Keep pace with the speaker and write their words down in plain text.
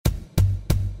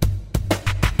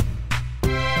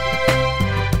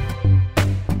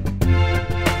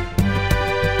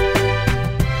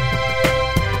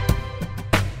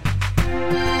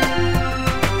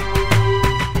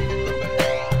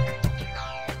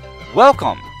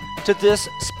Welcome to this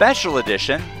special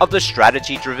edition of the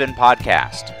Strategy-Driven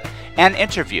podcast, an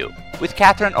interview with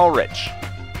Kathryn Ullrich,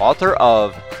 author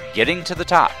of Getting to the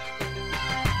Top.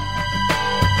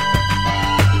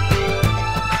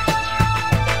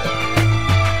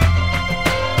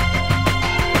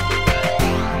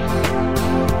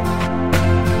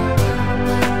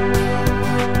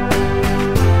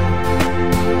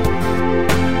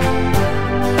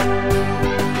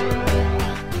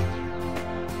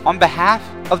 On behalf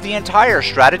of the entire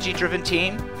Strategy-Driven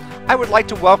team, I would like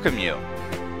to welcome you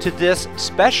to this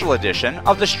special edition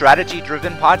of the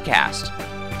Strategy-Driven podcast,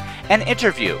 an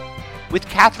interview with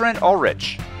Kathryn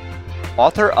Ullrich,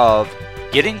 author of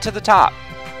Getting to the Top.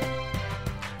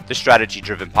 The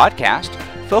Strategy-Driven podcast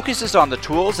focuses on the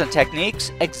tools and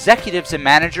techniques executives and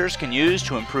managers can use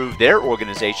to improve their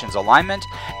organization's alignment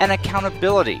and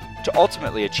accountability to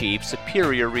ultimately achieve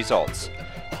superior results.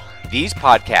 These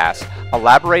podcasts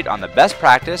elaborate on the best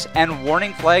practice and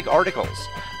warning flag articles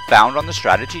found on the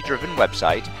Strategy-Driven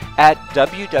website at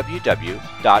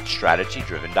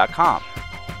www.strategydriven.com.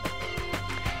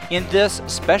 In this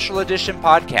special edition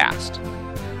podcast,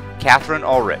 Kathryn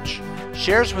Ullrich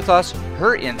shares with us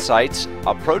her insights,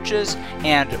 approaches,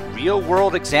 and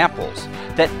real-world examples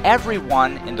that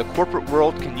everyone in the corporate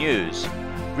world can use,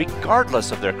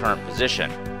 regardless of their current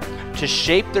position, to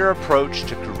shape their approach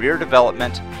to career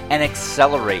development and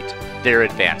accelerate their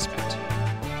advancement.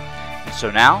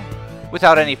 So now,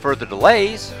 without any further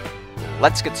delays,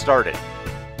 let's get started.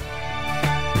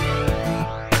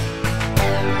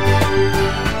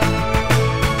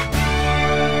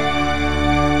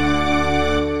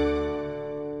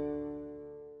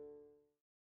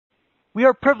 We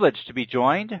are privileged to be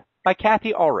joined by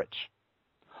Kathy Ullrich,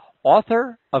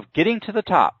 author of Getting to the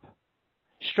Top,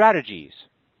 Strategies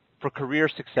for Career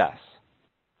Success.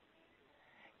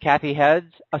 Kathy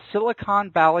heads a Silicon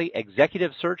Valley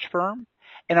executive search firm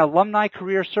and alumni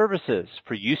career services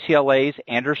for UCLA's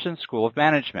Anderson School of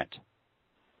Management.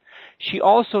 She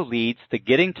also leads the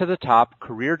Getting to the Top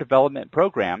career development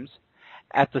programs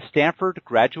at the Stanford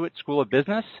Graduate School of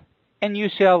Business and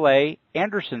UCLA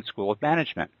Anderson School of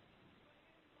Management.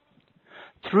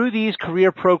 Through these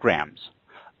career programs,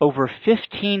 over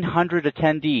 1,500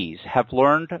 attendees have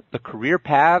learned the career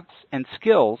paths and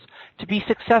skills to be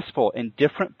successful in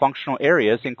different functional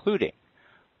areas, including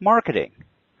marketing,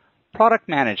 product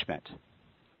management,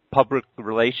 public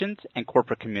relations and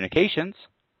corporate communications,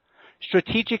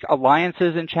 strategic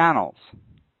alliances and channels,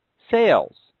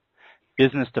 sales,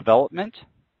 business development,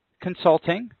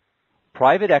 consulting,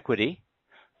 private equity,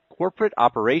 corporate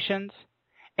operations,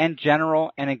 and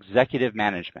general and executive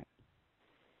management.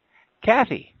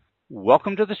 Kathy,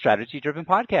 welcome to the Strategy-Driven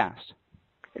podcast.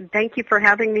 Thank you for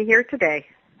having me here today.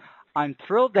 I'm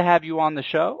thrilled to have you on the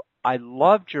show. I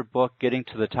loved your book, Getting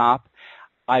to the Top.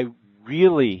 I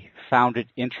really found it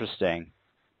interesting,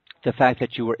 the fact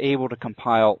that you were able to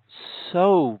compile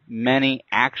so many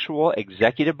actual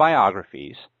executive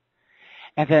biographies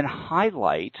and then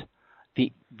highlight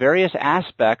the various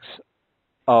aspects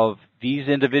of these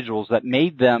individuals that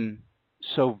made them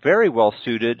so very well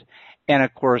suited and,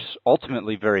 of course,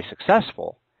 ultimately very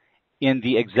successful in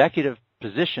the executive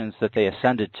positions that they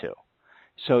ascended to.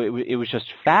 So it was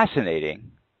just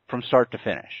fascinating from start to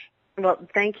finish. Well,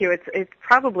 thank you. It's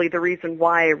probably the reason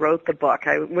why I wrote the book.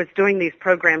 I was doing these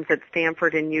programs at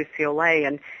Stanford and UCLA,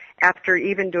 and after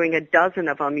even doing a dozen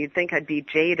of them, you'd think I'd be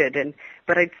jaded,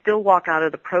 but I'd still walk out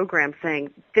of the program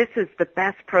saying, this is the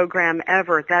best program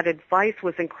ever. That advice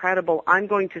was incredible. I'm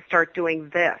going to start doing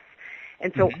this.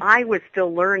 And so I was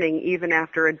still learning even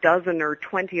after a dozen or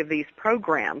 20 of these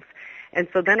programs. And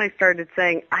so then I started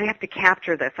saying, I have to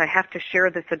capture this. I have to share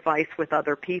this advice with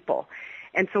other people.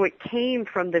 And so it came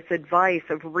from this advice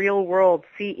of real-world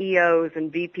CEOs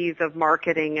and VPs of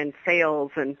marketing and sales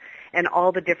and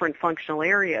all the different functional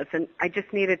areas. And I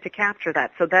just needed to capture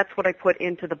that. So that's what I put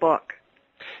into the book.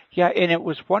 Yeah, and it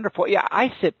was wonderful. Yeah,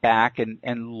 I sit back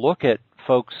and look at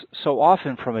folks so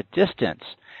often from a distance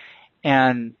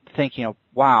and think,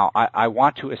 wow, I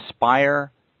want to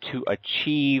aspire to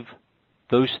achieve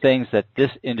those things that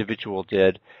this individual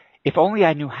did, if only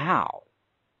I knew how.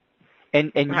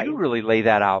 And right. You really lay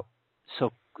that out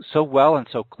so well and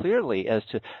so clearly as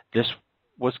to this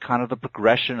was kind of the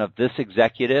progression of this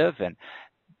executive and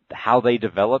how they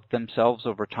developed themselves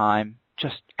over time.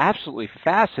 Just absolutely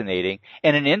fascinating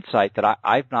and an insight that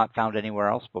I've not found anywhere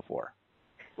else before.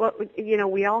 Well,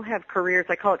 we all have careers.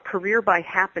 I call it career by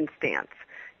happenstance.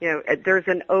 There's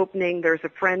an opening, there's a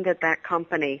friend at that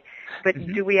company, but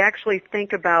do we actually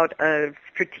think about a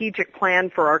strategic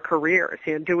plan for our careers?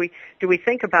 Do we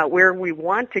think about where we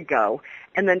want to go,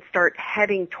 and then start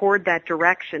heading toward that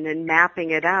direction and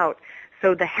mapping it out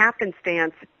so the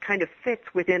happenstance kind of fits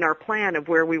within our plan of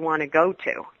where we want to go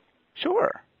to.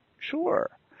 Sure, sure.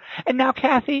 And now,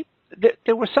 Kathy,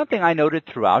 there was something I noted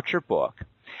throughout your book,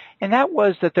 and that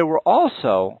was that there were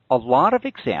also a lot of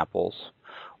examples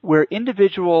where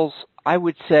individuals, I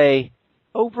would say,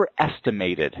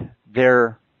 overestimated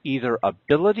their either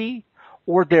ability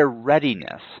or their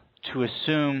readiness to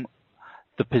assume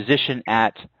the position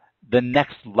at the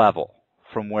next level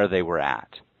from where they were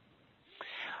at.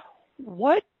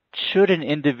 What should an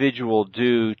individual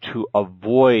do to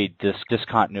avoid this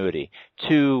discontinuity,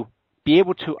 to be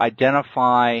able to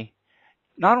identify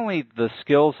not only the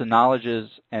skills and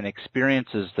knowledges and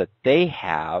experiences that they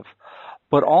have,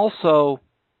 but also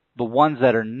the ones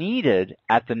that are needed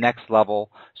at the next level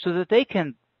so that they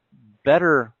can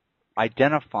better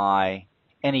identify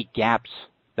any gaps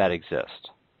that exist?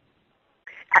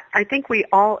 I think we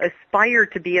all aspire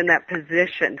to be in that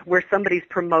position where somebody's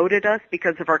promoted us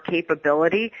because of our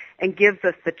capability and gives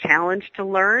us the challenge to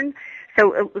learn.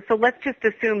 So let's just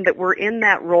assume that we're in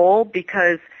that role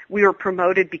because we were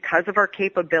promoted because of our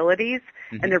capabilities,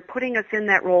 and they're putting us in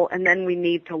that role, and then we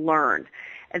need to learn.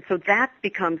 And so that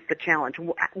becomes the challenge.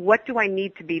 What do I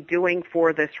need to be doing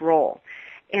for this role?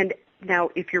 And now,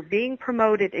 if you're being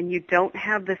promoted and you don't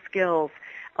have the skills,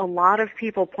 a lot of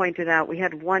people pointed out, we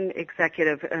had one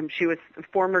executive, she was the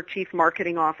former chief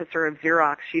marketing officer of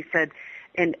Xerox. She said,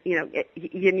 and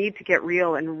you need to get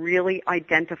real and really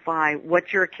identify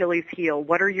what's your Achilles heel,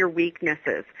 what are your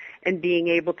weaknesses, and being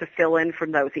able to fill in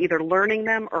from those, either learning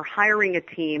them or hiring a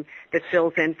team that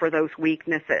fills in for those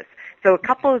weaknesses. So a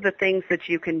couple of the things that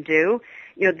you can do,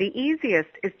 the easiest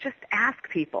is just ask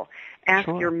people. Ask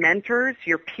Sure. your mentors,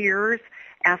 your peers,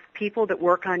 ask people that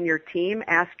work on your team,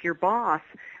 ask your boss,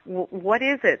 what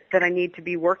is it that I need to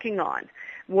be working on?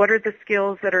 What are the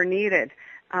skills that are needed?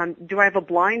 Do I have a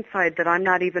blind side that I'm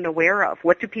not even aware of?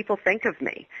 What do people think of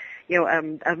me?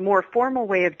 A more formal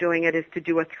way of doing it is to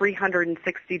do a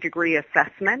 360-degree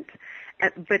assessment,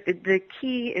 but the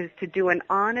key is to do an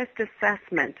honest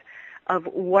assessment of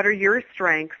what are your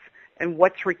strengths and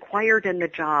what's required in the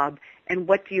job and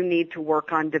what do you need to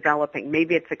work on developing.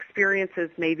 Maybe it's experiences,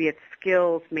 maybe it's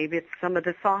skills, maybe it's some of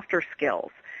the softer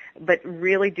skills, but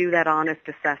really do that honest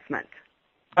assessment.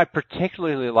 I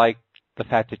particularly like the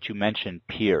fact that you mentioned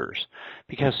peers,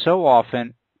 because so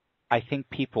often I think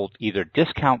people either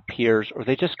discount peers or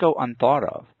they just go unthought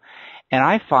of. And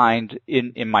I find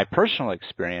in my personal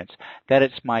experience that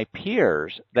it's my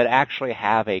peers that actually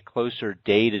have a closer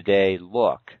day-to-day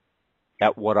look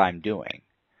at what I'm doing.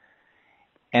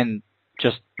 And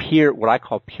just what I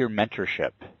call peer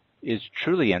mentorship is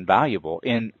truly invaluable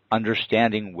in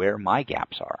understanding where my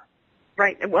gaps are.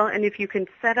 Right. Well, and if you can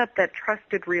set up that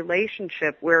trusted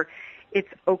relationship where it's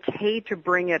okay to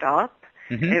bring it up,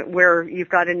 where you've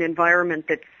got an environment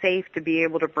that's safe to be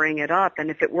able to bring it up, and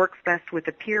if it works best with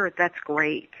a peer, that's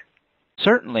great.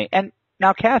 Certainly. And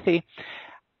now, Kathy,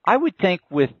 I would think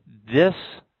with this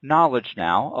knowledge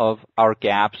now of our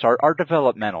gaps, our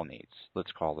developmental needs,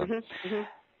 let's call them,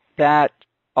 that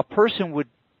a person would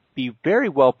be very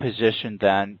well positioned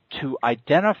then to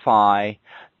identify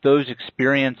those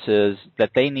experiences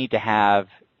that they need to have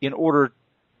in order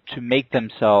to make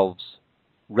themselves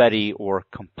ready or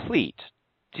complete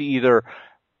to either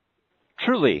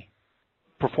truly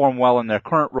perform well in their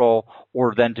current role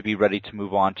or then to be ready to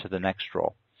move on to the next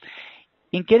role.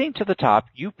 In getting to the top,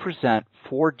 you present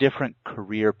 4 different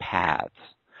career paths.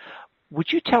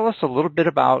 Would you tell us a little bit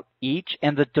about each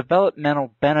and the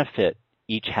developmental benefit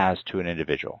each has to an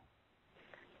individual?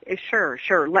 Sure.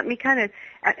 Let me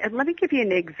give you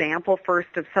an example first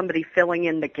of somebody filling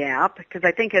in the gap, because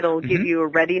I think it'll give you a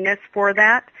readiness for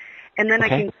that, and then I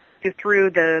can go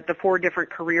through the 4 different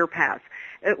career paths.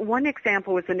 One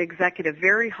example was an executive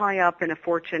very high up in a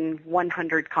Fortune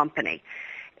 100 company,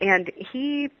 and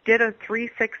he did a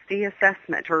 360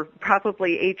 assessment, or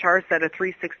probably HR said a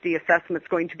 360 assessment's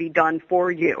going to be done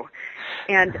for you.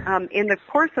 And in the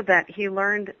course of that, he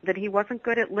learned that he wasn't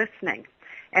good at listening.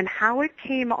 And how it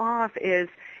came off is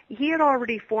he had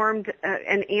already formed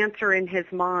an answer in his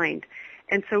mind.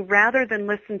 And so rather than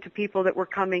listen to people that were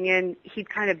coming in, he'd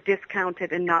kind of discount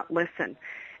it and not listen.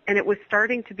 And it was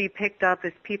starting to be picked up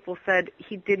as people said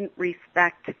he didn't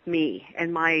respect me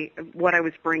and what I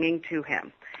was bringing to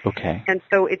him. Okay. And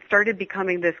so it started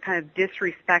becoming this kind of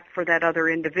disrespect for that other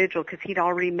individual because he'd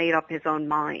already made up his own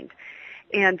mind.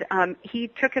 And he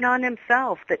took it on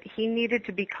himself that he needed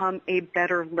to become a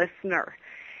better listener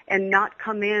and not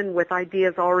come in with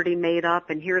ideas already made up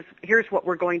and here's what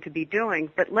we're going to be doing,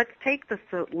 but let's take the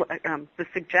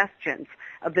suggestions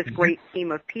of this great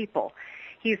team of people.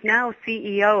 He's now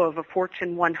CEO of a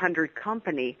Fortune 100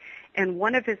 company, and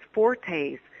one of his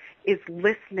fortes is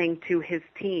listening to his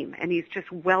team, and he's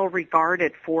just well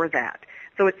regarded for that.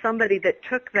 So it's somebody that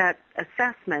took that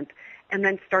assessment and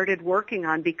then started working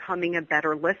on becoming a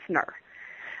better listener.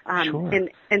 Sure.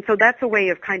 And so that's a way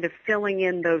of kind of filling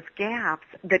in those gaps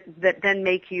that then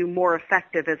make you more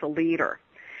effective as a leader.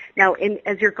 Now,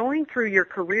 as you're going through your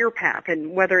career path,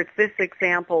 and whether it's this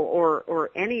example or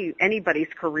anybody's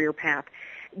career path,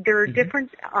 there are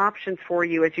different options for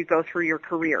you as you go through your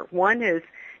career. One is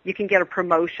you can get a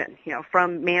promotion,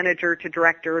 from manager to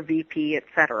director, VP, et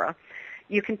cetera.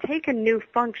 You can take a new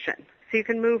function. So you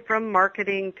can move from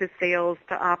marketing to sales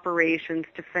to operations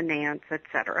to finance, et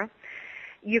cetera.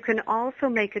 You can also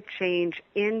make a change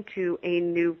into a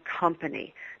new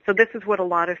company. So this is what a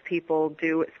lot of people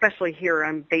do, especially here.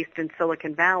 I'm based in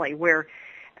Silicon Valley, where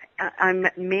I'm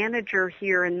manager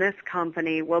here in this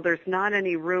company. Well, there's not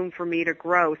any room for me to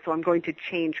grow, so I'm going to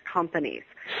change companies.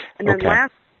 And then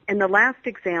the last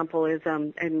example is,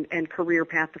 and career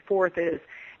path, the fourth is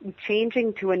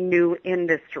changing to a new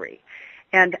industry.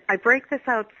 And I break this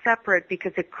out separate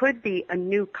because it could be a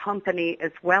new company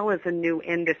as well as a new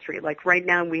industry. Like right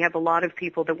now we have a lot of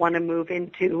people that want to move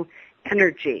into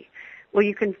energy. Well,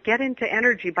 you can get into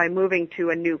energy by moving to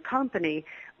a new company,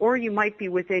 or you might be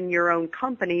within your own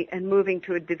company and moving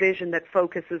to a division that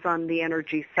focuses on the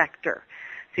energy sector.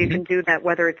 So you can do that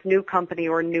whether it's new company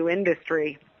or new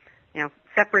industry,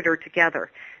 separate or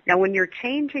together. Now when you're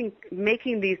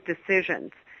making these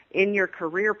decisions in your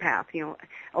career path,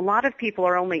 a lot of people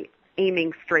are only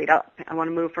aiming straight up. I want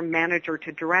to move from manager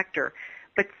to director.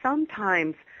 But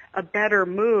sometimes a better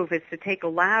move is to take a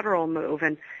lateral move.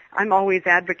 And I'm always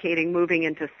advocating moving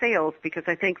into sales because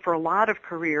I think for a lot of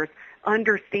careers,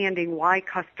 understanding why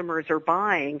customers are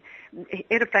buying,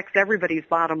 it affects everybody's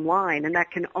bottom line, and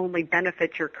that can only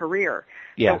benefit your career.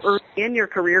 Yes. So early in your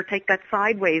career, take that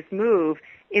sideways move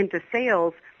into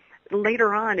sales.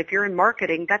 Later on, if you're in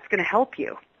marketing, that's going to help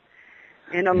you.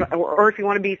 Or if you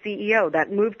want to be CEO,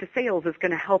 that move to sales is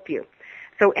going to help you.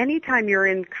 So anytime you're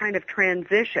in kind of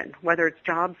transition, whether it's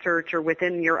job search or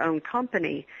within your own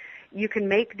company, you can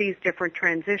make these different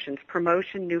transitions: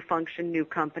 promotion, new function, new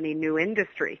company, new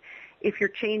industry. If you're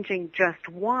changing just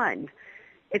one,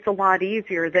 it's a lot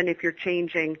easier than if you're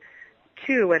changing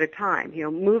two at a time.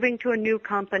 Moving to a new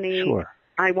company, Sure.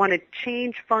 I want to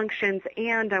change functions,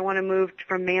 and I want to move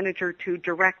from manager to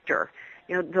director.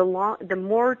 The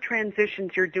more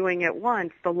transitions you're doing at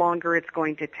once, the longer it's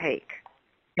going to take.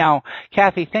 Now,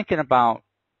 Kathy, thinking about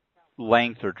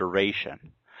length or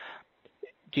duration,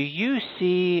 do you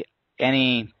see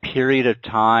any period of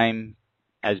time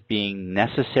as being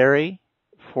necessary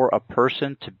for a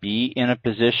person to be in a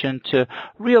position to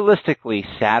realistically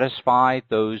satisfy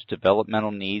those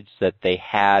developmental needs that they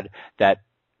had that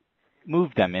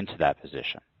moved them into that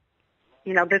position?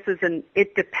 This is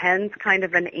it depends kind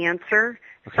of an answer.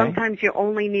 Okay. Sometimes you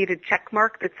only need a check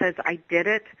mark that says, I did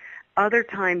it. Other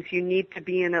times you need to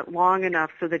be in it long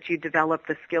enough so that you develop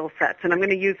the skill sets. And I'm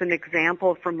going to use an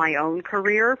example from my own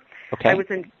career. Okay. I was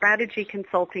in strategy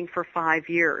consulting for 5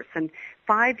 years, and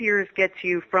 5 years gets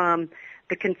you from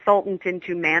the consultant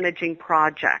into managing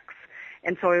projects.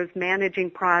 And so I was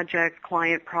managing projects,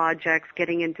 client projects,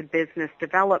 getting into business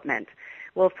development.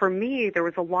 Well, for me, there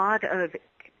was a lot of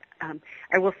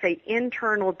I will say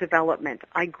internal development.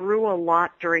 I grew a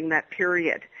lot during that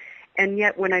period. And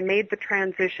yet when I made the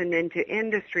transition into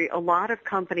industry, a lot of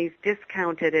companies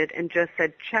discounted it and just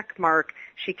said, check mark,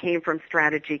 she came from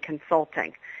strategy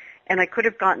consulting. And I could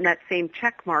have gotten that same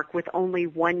check mark with only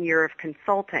 1 year of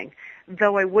consulting,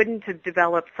 though I wouldn't have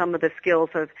developed some of the skills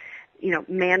of,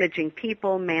 managing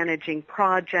people, managing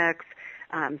projects,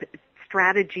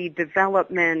 strategy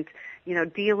development,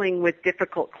 dealing with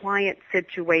difficult client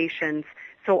situations.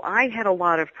 So I had a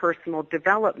lot of personal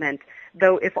development,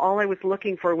 though if all I was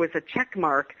looking for was a check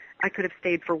mark, I could have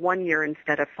stayed for 1 year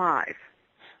instead of 5.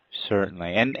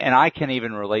 Certainly. And I can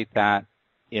even relate that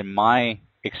in my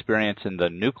experience in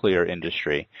the nuclear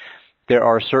industry. There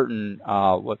are certain,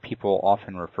 what people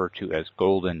often refer to as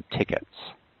golden tickets.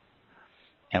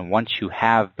 And once you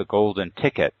have the golden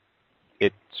ticket,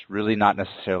 it's really not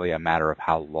necessarily a matter of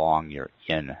how long you're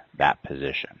in that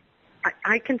position.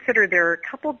 I consider there are a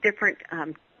couple different,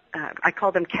 I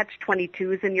call them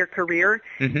catch-22s in your career.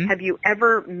 Mm-hmm. Have you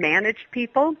ever managed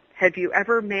people? Have you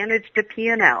ever managed a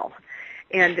P&L?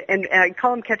 And I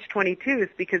call them catch-22s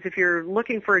because if you're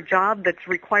looking for a job that's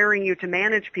requiring you to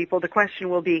manage people, the question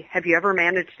will be, have you ever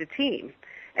managed a team?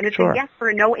 And it's Sure. a yes or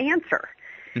a no answer.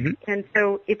 Mm-hmm. And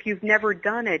so if you've never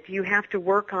done it, you have to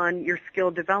work on your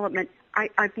skill development.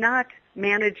 I've not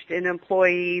managed an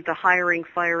employee, the hiring,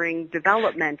 firing,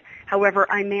 development. However,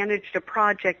 I managed a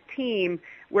project team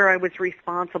where I was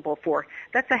responsible for.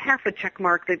 That's a half a check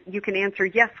mark that you can answer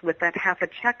yes with that half a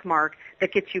check mark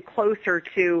that gets you closer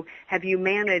to have you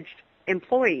managed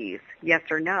employees, yes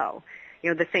or no.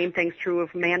 The same thing's true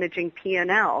of managing P&L.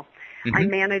 Mm-hmm. I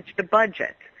managed a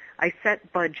budget. I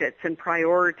set budgets and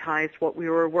prioritized what we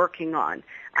were working on.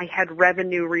 I had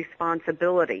revenue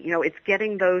responsibility. It's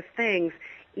getting those things,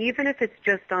 even if it's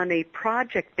just on a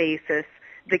project basis,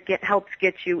 that helps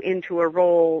get you into a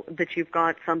role that you've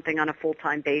got something on a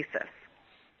full-time basis.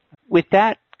 With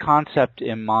that concept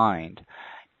in mind,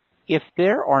 if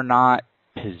there are not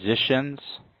positions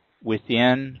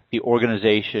within the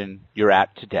organization you're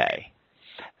at today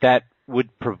that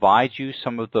would provide you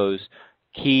some of those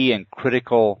key and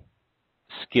critical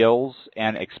skills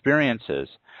and experiences,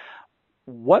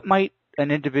 what might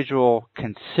an individual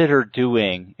consider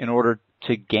doing in order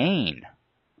to gain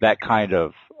that kind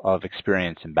of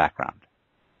experience and background?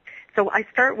 So I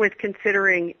start with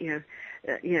considering,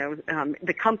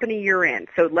 the company you're in.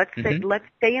 So let's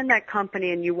stay in that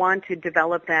company and you want to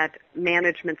develop that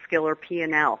management skill or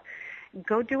P&L.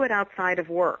 Go do it outside of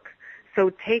work. So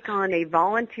take on a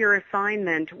volunteer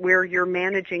assignment where you're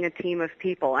managing a team of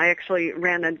people. I actually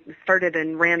started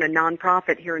and ran a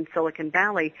nonprofit here in Silicon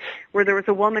Valley where there was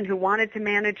a woman who wanted to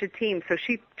manage a team. So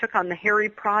she took on the hairy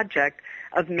project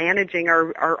of managing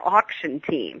our auction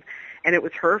team. And it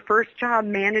was her first job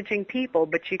managing people,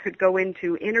 but she could go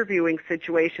into interviewing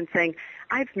situations saying,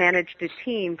 I've managed a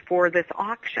team for this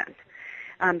auction.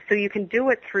 So you can do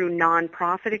it through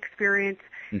nonprofit experience.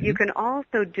 Mm-hmm. You can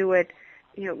also do it,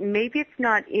 maybe it's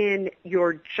not in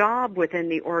your job within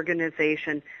the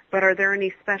organization, but are there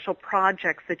any special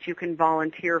projects that you can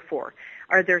volunteer for?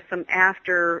 Are there some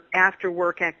after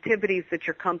work activities that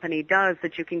your company does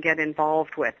that you can get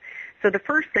involved with? So the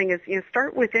first thing is,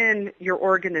 start within your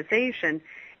organization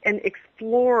and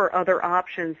explore other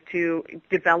options to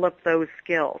develop those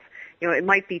skills. It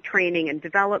might be training and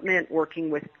development,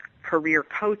 working with career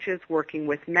coaches, working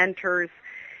with mentors.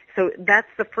 So that's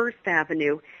the first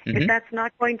avenue. Mm-hmm. If that's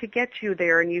not going to get you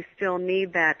there and you still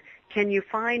need that, can you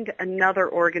find another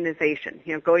organization?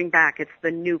 Going back, it's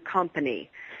the new company.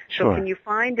 Sure. So can you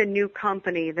find a new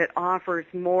company that offers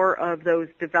more of those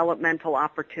developmental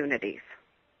opportunities?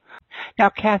 Now,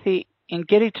 Kathy, in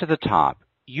getting to the top,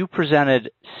 you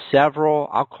presented several,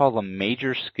 I'll call them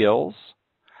major skills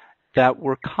that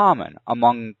were common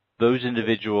among those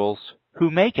individuals who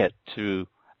make it to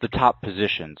the top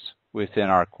positions within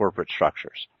our corporate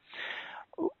structures.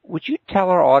 Would you tell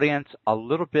our audience a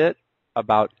little bit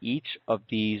about each of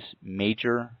these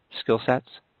major skill sets?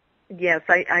 Yes,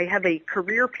 I have a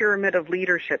career pyramid of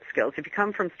leadership skills. If you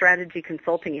come from strategy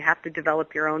consulting, you have to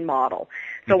develop your own model.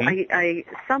 So mm-hmm. I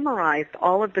summarized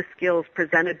all of the skills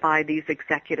presented by these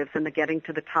executives in the Getting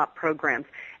to the Top programs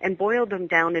and boiled them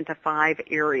down into 5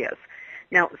 areas.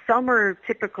 Now, some are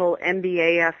typical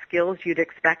MBA skills you'd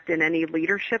expect in any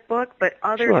leadership book, but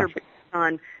others Sure. are based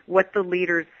on what the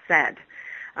leaders said.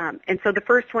 And so the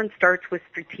first one starts with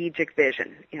strategic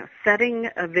vision, setting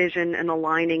a vision and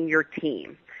aligning your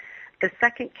team. The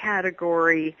second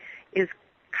category is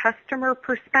customer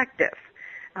perspective.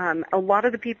 A lot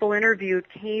of the people interviewed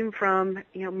came from,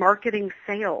 marketing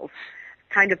sales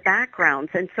kind of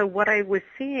backgrounds. And so what I was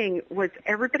seeing was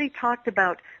everybody talked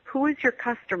about who is your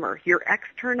customer, your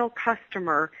external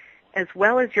customer, as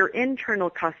well as your internal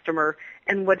customer,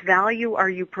 and what value are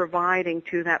you providing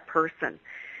to that person.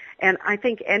 And I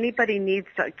think anybody needs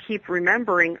to keep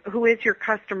remembering who is your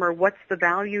customer, what's the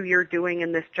value you're doing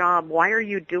in this job, why are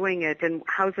you doing it, and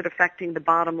how's it affecting the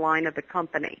bottom line of the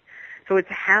company. So it's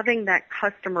having that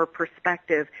customer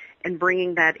perspective and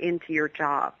bringing that into your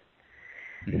job.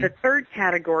 Mm-hmm. The third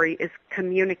category is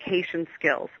communication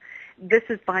skills. This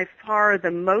is by far the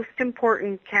most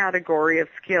important category of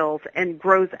skills and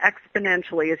grows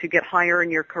exponentially as you get higher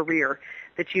in your career,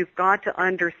 that you've got to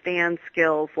understand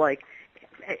skills like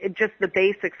just the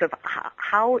basics of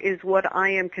how is what I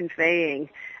am conveying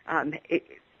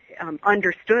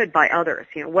understood by others.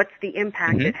 What's the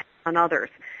impact mm-hmm. it has on others?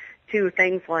 To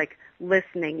things like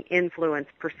listening, influence,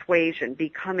 persuasion,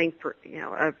 becoming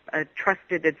a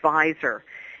trusted advisor.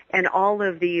 And all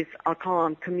of these, I'll call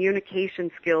them communication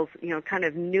skills, kind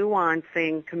of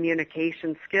nuancing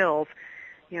communication skills,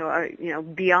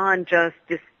 beyond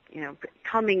just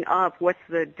coming up,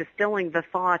 distilling the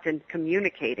thought and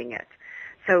communicating it.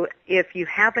 So if you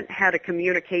haven't had a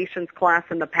communications class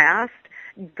in the past,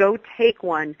 go take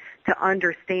one to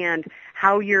understand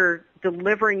how you're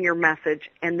delivering your message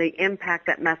and the impact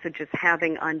that message is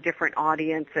having on different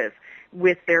audiences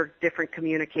with their different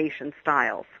communication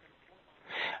styles.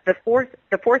 The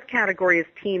fourth category is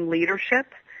team leadership.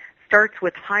 Starts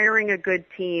with hiring a good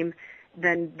team,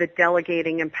 then the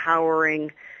delegating,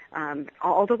 empowering,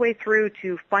 all the way through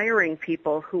to firing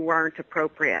people who aren't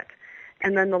appropriate.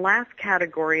 And then the last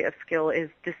category of skill is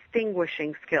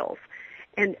distinguishing skills.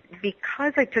 And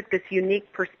because I took this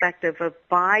unique perspective of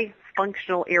by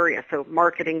functional area, so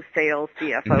marketing, sales,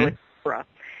 CFO, etc.,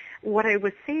 what I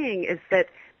was seeing is that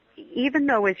even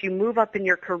though as you move up in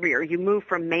your career, you move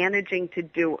from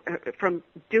from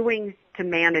doing to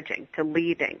managing to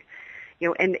leading,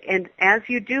 and as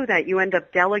you do that, you end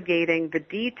up delegating the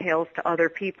details to other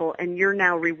people, and you're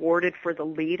now rewarded for the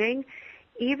leading.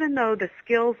 Even though the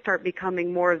skills start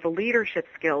becoming more of the leadership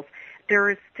skills, there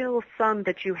is still some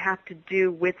that you have to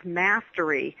do with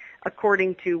mastery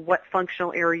according to what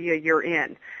functional area you're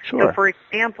in. Sure. So, for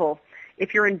example,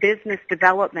 if you're in business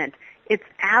development, it's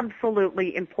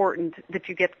absolutely important that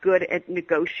you get good at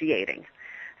negotiating.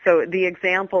 So the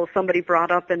example somebody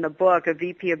brought up in the book, a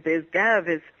VP of Biz Dev,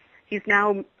 is he's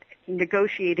now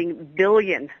negotiating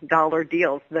billion-dollar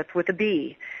deals. That's with a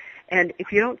B. And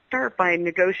if you don't start by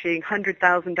negotiating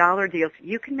 $100,000 deals,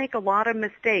 you can make a lot of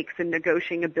mistakes in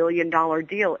negotiating a billion-dollar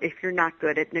deal if you're not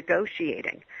good at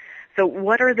negotiating. So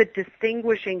what are the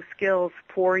distinguishing skills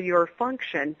for your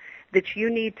function that you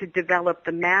need to develop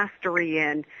the mastery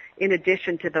in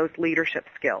addition to those leadership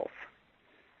skills?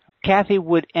 Kathy,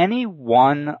 would any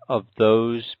one of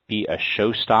those be a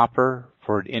showstopper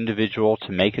for an individual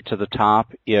to make it to the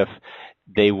top if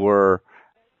they were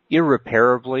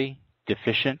irreparably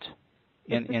deficient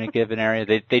in a given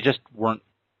area? They just weren't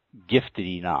gifted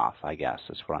enough, I guess,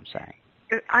 is what I'm saying.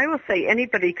 I will say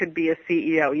anybody could be a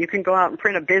CEO. You can go out and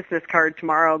print a business card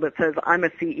tomorrow that says, I'm a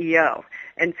CEO.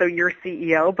 And so you're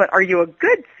CEO, but are you a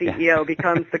good CEO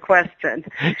becomes the question.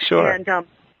 Sure.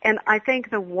 And I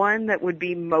think the one that would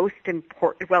be most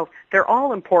important, well, they're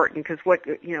all important because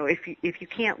if you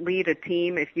can't lead a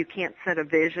team, if you can't set a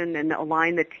vision and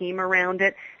align the team around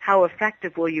it, how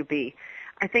effective will you be?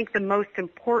 I think the most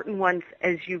important ones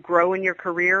as you grow in your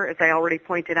career, as I already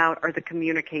pointed out, are the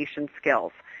communication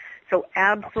skills. So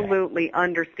absolutely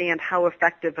understand how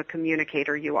effective a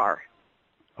communicator you are.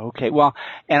 Okay, well,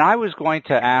 and I was going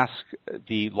to ask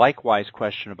the likewise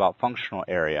question about functional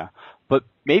area, but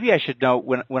maybe I should know,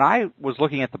 when I was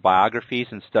looking at the biographies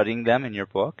and studying them in your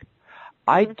book,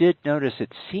 I did notice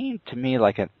it seemed to me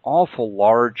like an awful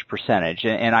large percentage,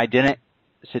 and I didn't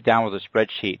sit down with a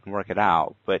spreadsheet and work it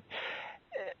out, but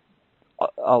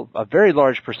a very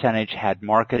large percentage had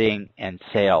marketing and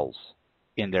sales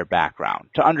in their background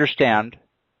to understand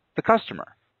the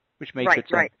customer, which made good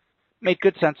sense. Right. Made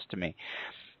good sense to me.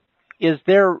 Is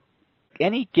there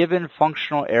any given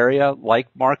functional area like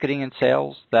marketing and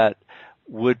sales that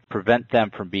would prevent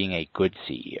them from being a good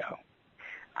CEO?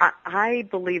 I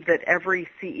believe that every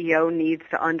CEO needs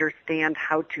to understand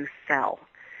how to sell.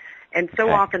 And so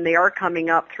often they are coming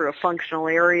up through a functional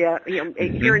area.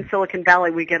 Here in Silicon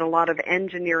Valley, we get a lot of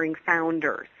engineering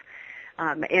founders.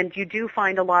 And you do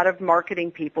find a lot of marketing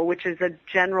people, which is a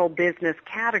general business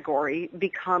category,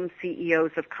 become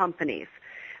CEOs of companies.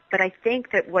 But I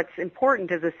think that what's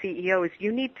important as a CEO is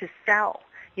you need to sell.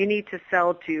 You need to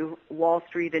sell to Wall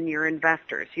Street and your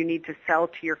investors. You need to sell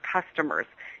to your customers.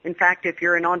 In fact, if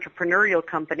you're an entrepreneurial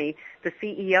company, the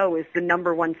CEO is the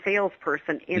number one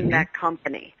salesperson in that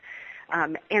company.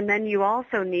 And then you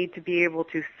also need to be able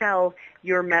to sell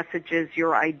your messages,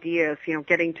 your ideas,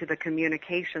 getting to the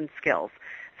communication skills.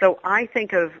 So I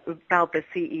think about the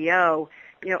CEO,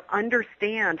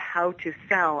 understand how to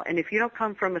sell. And if you don't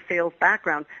come from a sales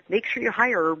background, make sure you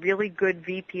hire a really good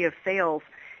VP of sales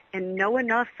and know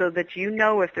enough so that you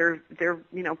know if they're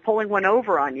pulling one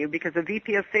over on you, because a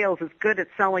VP of sales is good at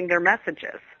selling their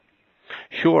messages.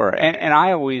 Sure. And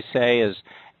I always say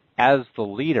as the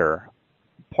leader,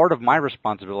 part of my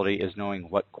responsibility is knowing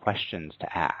what questions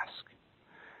to ask.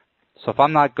 So if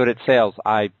I'm not good at sales,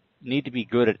 I need to be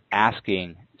good at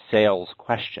asking sales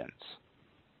questions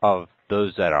of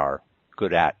those that are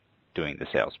good at doing the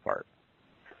sales part.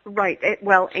 Right.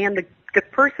 Well, and the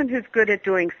person who's good at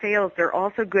doing sales, they're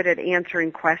also good at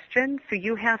answering questions. So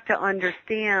you have to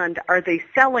understand, are they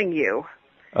selling you?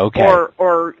 Okay.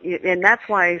 And that's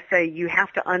why I say you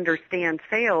have to understand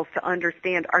sales to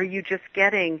understand, are you just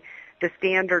getting the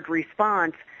standard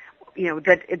response,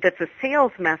 that's a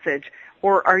sales message,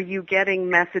 or are you getting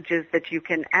messages that you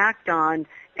can act on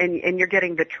and you're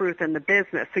getting the truth in the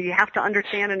business? So you have to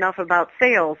understand enough about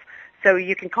sales so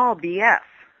you can call BS.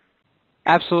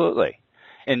 Absolutely.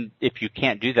 And if you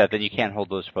can't do that, then you can't hold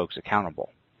those folks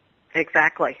accountable.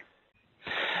 Exactly.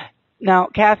 Now,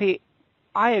 Kathy,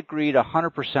 I agreed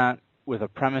 100% with a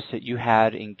premise that you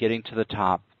had in getting to the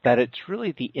top that it's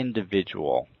really the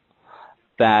individual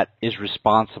that is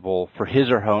responsible for his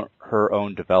or her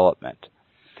own development.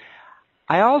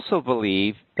 I also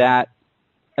believe that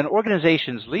an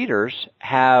organization's leaders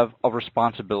have a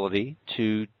responsibility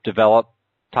to develop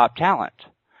top talent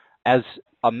as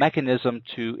a mechanism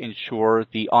to ensure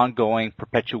the ongoing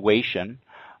perpetuation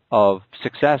of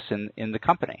success in the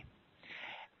company.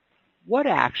 What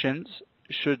actions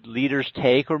should leaders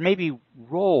take, or maybe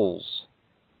roles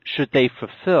should they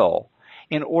fulfill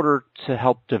in order to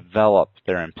help develop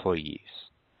their employees?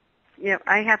 Yeah,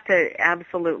 I have to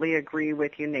absolutely agree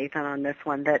with you, Nathan, on this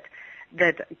one, that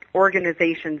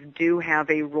organizations do have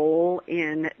a role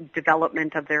in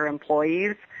development of their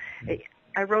employees.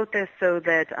 I wrote this so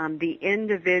that the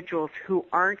individuals who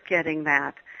aren't getting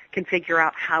that can figure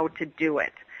out how to do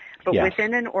it. But Yes.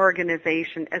 within an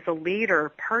organization, as a leader,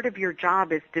 part of your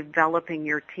job is developing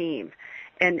your team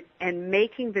and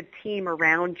making the team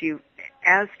around you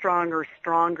as strong or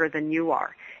stronger than you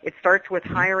are. It starts with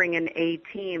hiring an A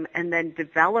team and then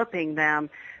developing them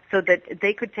so that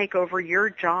they could take over your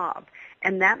job.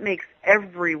 And that makes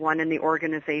everyone in the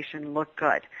organization look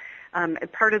good.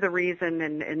 Part of the reason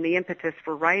and the impetus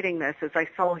for writing this, as I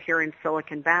saw here in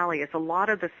Silicon Valley, is a lot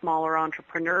of the smaller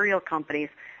entrepreneurial companies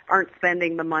aren't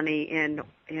spending the money in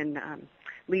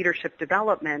leadership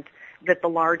development that the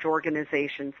large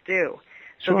organizations do.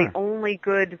 So Sure.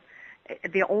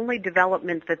 the only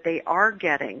development that they are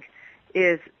getting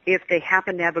is if they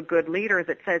happen to have a good leader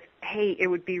that says, hey, it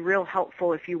would be real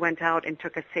helpful if you went out and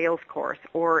took a sales course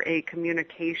or a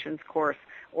communications course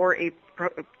or a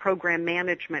program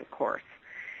management course.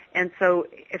 And so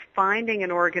if finding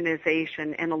an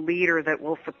organization and a leader that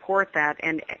will support that,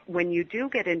 and when you do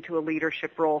get into a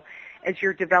leadership role, as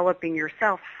you're developing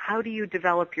yourself, how do you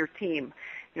develop your team?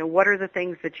 You know, what are the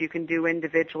things that you can do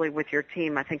individually with your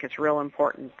team? I think it's real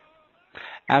important.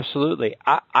 Absolutely.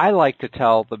 I like to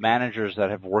tell the managers that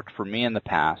have worked for me in the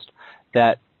past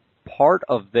that part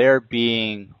of their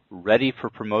being ready for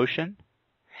promotion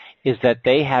is that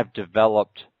they have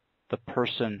developed the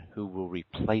person who will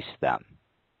replace them.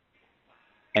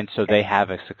 And so they have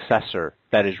a successor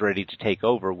that is ready to take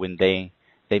over when they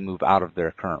move out of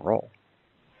their current role.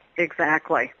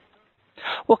 Exactly.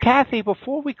 Well, Kathy,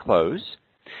 before we close,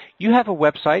 you have a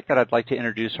website that I'd like to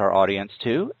introduce our audience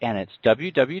to, and it's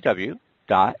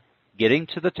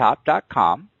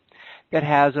www.gettingtothetop.com, that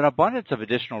has an abundance of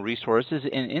additional resources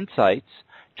and insights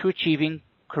to achieving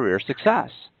career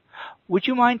success. Would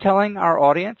you mind telling our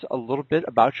audience a little bit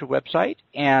about your website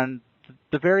and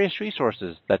the various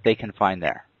resources that they can find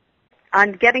there?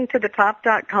 On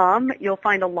gettingtothetop.com, you'll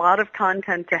find a lot of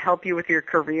content to help you with your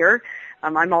career.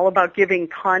 I'm all about giving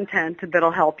content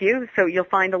that'll help you. So you'll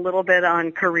find a little bit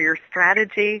on career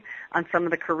strategy, on some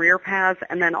of the career paths,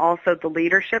 and then also the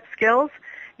leadership skills.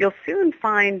 You'll soon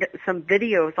find some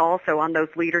videos also on those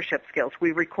leadership skills.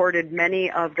 We recorded many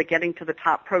of the Getting to the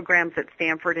Top programs at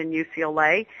Stanford and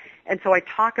UCLA. And so I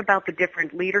talk about the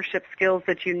different leadership skills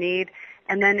that you need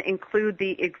and then include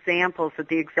the examples that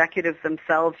the executives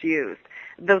themselves used.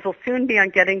 Those will soon be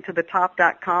on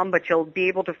gettingtothetop.com, but you'll be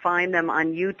able to find them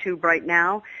on YouTube right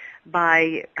now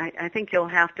by, I think you'll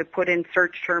have to put in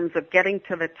search terms of Getting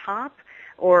to the Top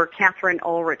or Kathryn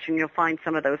Ullrich, and you'll find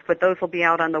some of those. But those will be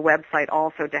out on the website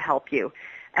also to help you.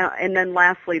 And then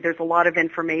lastly, there's a lot of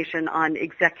information on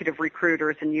executive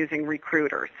recruiters and using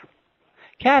recruiters.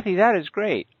 Kathy, that is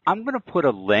great. I'm going to put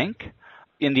a link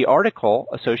in the article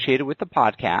associated with the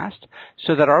podcast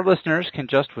so that our listeners can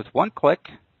just with one click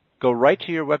go right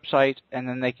to your website and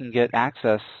then they can get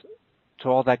access to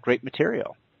all that great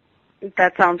material.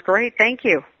 That sounds great. Thank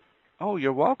you. Oh,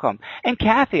 you're welcome. And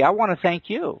Kathy, I want to thank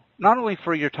you, not only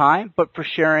for your time, but for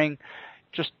sharing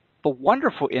just the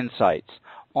wonderful insights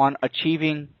on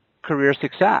achieving career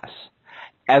success.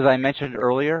 As I mentioned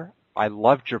earlier, I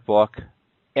loved your book,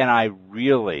 and I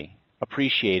really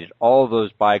appreciated all of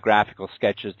those biographical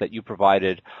sketches that you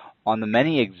provided on the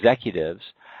many executives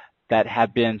that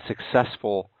have been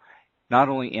successful not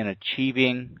only in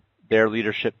achieving their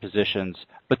leadership positions,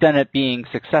 but then at being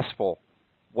successful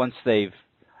once they've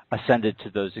ascended to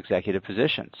those executive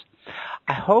positions.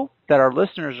 I hope that our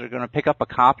listeners are going to pick up a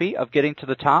copy of Getting to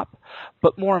the Top,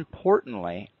 but more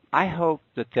importantly, I hope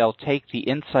that they'll take the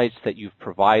insights that you've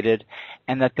provided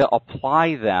and that they'll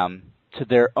apply them to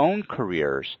their own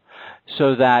careers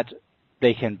so that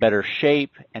they can better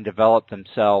shape and develop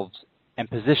themselves and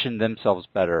position themselves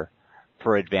better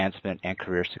for advancement and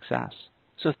career success.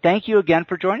 So thank you again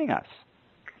for joining us.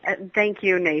 Thank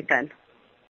you, Nathan.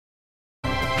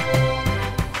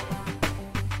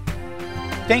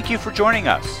 Thank you for joining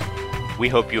us. We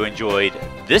hope you enjoyed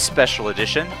this special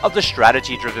edition of the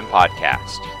Strategy Driven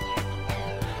Podcast.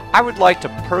 I would like to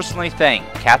personally thank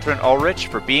Kathryn Ullrich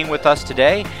for being with us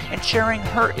today and sharing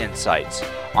her insights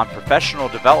on professional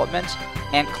development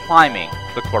and climbing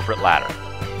the corporate ladder.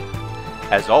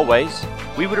 As always,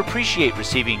 we would appreciate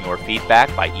receiving your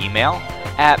feedback by email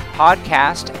at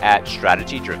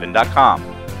podcast@strategydriven.com.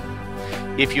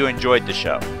 If you enjoyed the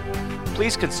show,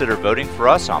 please consider voting for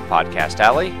us on Podcast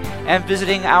Alley and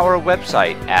visiting our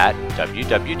website at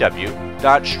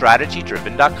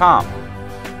www.strategydriven.com.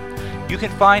 You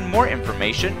can find more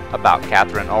information about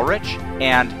Kathryn Ullrich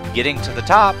and Getting to the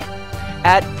Top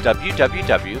at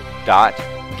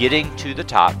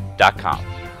www.gettingtothetop.com.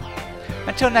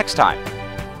 Until next time,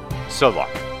 so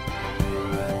long.